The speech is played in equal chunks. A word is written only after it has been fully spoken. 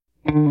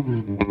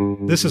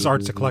This is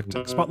Arts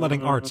Eclectic,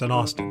 spotlighting arts in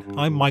Austin.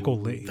 I'm Michael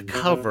Lee. The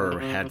cover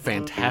had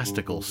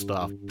fantastical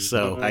stuff,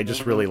 so I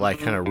just really like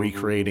kind of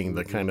recreating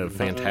the kind of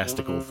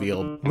fantastical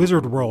feel.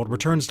 Wizard World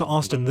returns to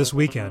Austin this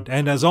weekend,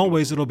 and as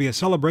always, it'll be a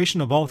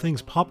celebration of all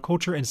things pop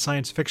culture and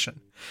science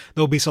fiction.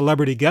 There'll be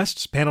celebrity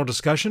guests, panel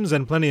discussions,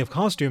 and plenty of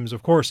costumes,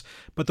 of course,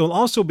 but there'll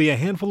also be a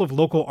handful of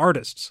local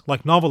artists,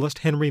 like novelist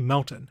Henry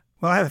Melton.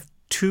 Well, I have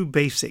two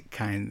basic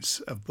kinds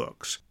of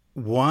books.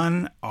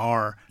 One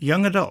are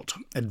young adult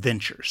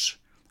adventures,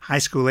 high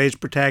school age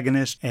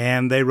protagonists,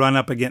 and they run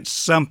up against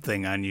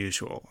something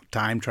unusual.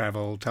 Time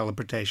travel,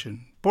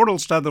 teleportation,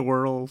 portals to other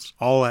worlds,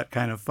 all that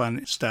kind of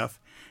fun stuff.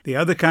 The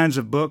other kinds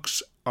of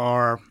books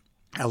are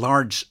a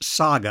large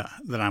saga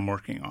that I'm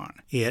working on.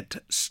 It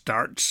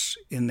starts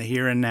in the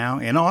here and now,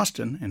 in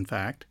Austin, in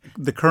fact.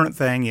 The current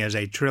thing is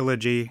a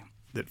trilogy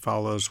that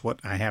follows what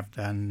I have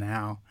done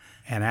now.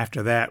 And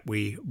after that,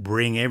 we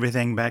bring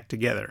everything back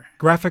together.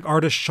 Graphic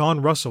artist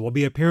Sean Russell will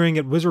be appearing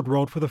at Wizard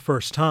World for the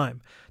first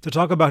time to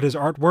talk about his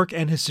artwork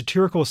and his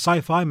satirical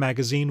sci-fi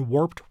magazine,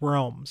 Warped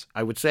Realms.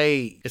 I would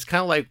say it's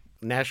kind of like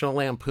National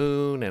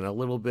Lampoon and a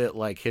little bit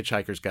like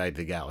Hitchhiker's Guide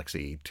to the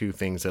Galaxy, two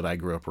things that I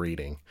grew up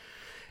reading.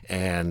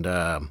 And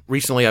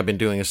recently I've been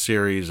doing a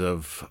series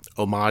of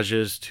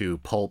homages to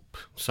pulp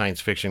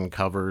science fiction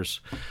covers.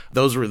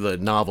 Those were the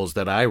novels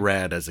that I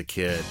read as a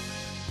kid.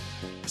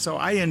 So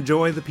I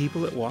enjoy the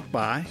people that walk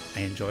by.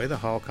 I enjoy the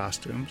hall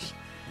costumes.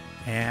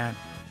 And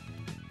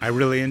I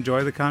really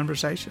enjoy the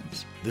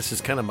conversations. This is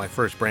kind of my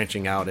first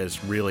branching out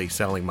as really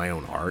selling my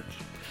own art.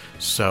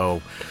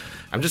 So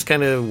I'm just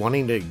kind of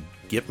wanting to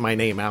get my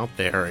name out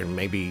there and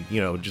maybe,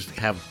 just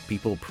have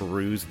people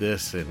peruse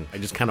this. And I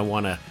just kind of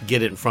want to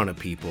get it in front of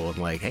people and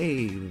like,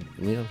 hey,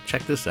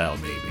 check this out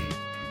maybe.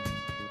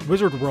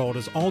 Wizard World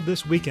is all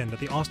this weekend at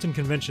the Austin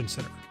Convention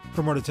Center.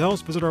 For more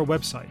details, visit our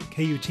website,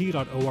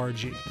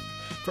 kut.org.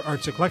 For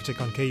Arts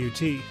Eclectic on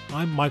KUT,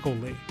 I'm Michael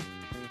Lee.